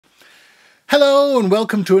Hello and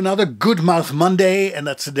welcome to another Good Mouth Monday, and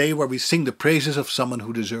that's the day where we sing the praises of someone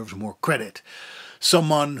who deserves more credit.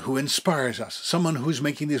 Someone who inspires us, someone who's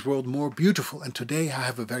making this world more beautiful, and today I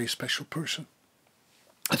have a very special person.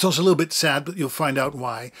 It's also a little bit sad, but you'll find out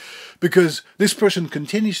why, because this person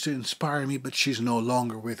continues to inspire me, but she's no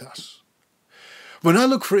longer with us. When I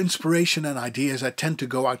look for inspiration and ideas, I tend to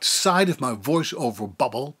go outside of my voiceover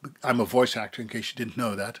bubble. I'm a voice actor, in case you didn't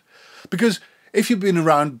know that, because if you've been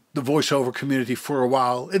around the voiceover community for a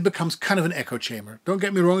while, it becomes kind of an echo chamber. Don't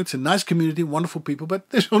get me wrong, it's a nice community, wonderful people, but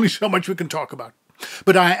there's only so much we can talk about.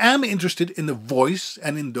 But I am interested in the voice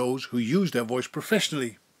and in those who use their voice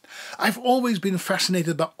professionally. I've always been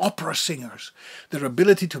fascinated by opera singers, their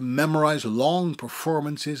ability to memorize long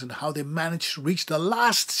performances and how they manage to reach the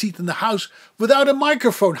last seat in the house without a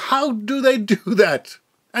microphone. How do they do that?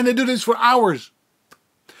 And they do this for hours.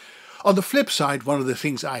 On the flip side, one of the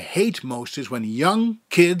things I hate most is when young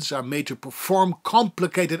kids are made to perform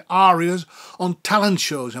complicated arias on talent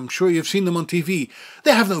shows. I'm sure you've seen them on TV.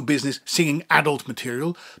 They have no business singing adult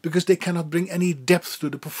material because they cannot bring any depth to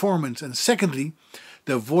the performance. And secondly,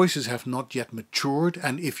 their voices have not yet matured,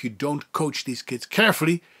 and if you don't coach these kids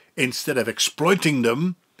carefully, instead of exploiting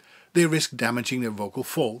them, they risk damaging their vocal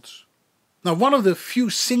folds. Now, one of the few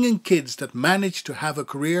singing kids that managed to have a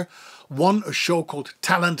career won a show called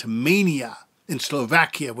Talent Mania in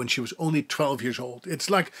Slovakia when she was only 12 years old. It's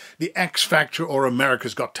like the X Factor or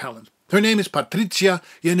America's Got Talent. Her name is Patricia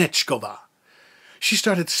Janečková. She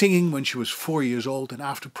started singing when she was 4 years old, and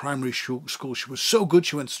after primary school she was so good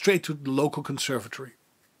she went straight to the local conservatory.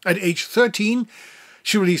 At age 13,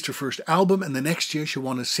 she released her first album, and the next year she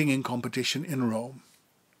won a singing competition in Rome.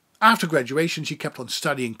 After graduation, she kept on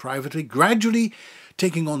studying privately, gradually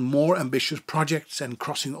taking on more ambitious projects and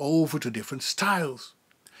crossing over to different styles.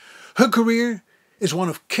 Her career is one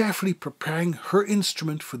of carefully preparing her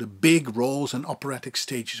instrument for the big roles and operatic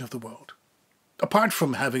stages of the world. Apart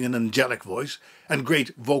from having an angelic voice and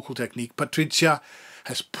great vocal technique, Patricia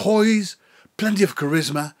has poise, plenty of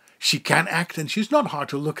charisma, she can act, and she's not hard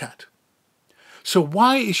to look at. So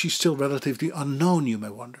why is she still relatively unknown, you may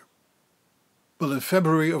wonder? Well, in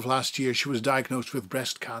February of last year, she was diagnosed with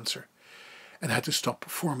breast cancer and had to stop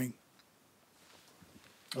performing.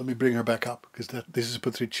 Let me bring her back up, because this is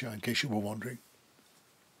Patricia, in case you were wondering.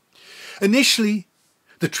 Initially,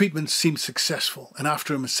 the treatment seemed successful, and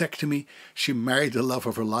after a mastectomy, she married the love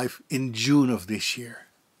of her life in June of this year.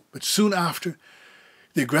 But soon after,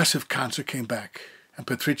 the aggressive cancer came back, and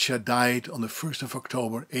Patricia died on the 1st of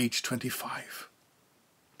October, aged 25.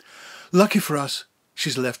 Lucky for us,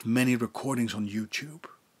 she's left many recordings on YouTube.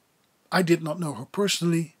 I did not know her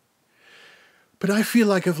personally, but I feel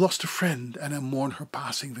like I've lost a friend and I mourn her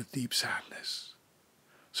passing with deep sadness.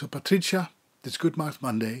 So Patricia, this Good Mouth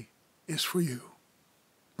Monday is for you.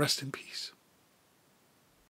 Rest in peace.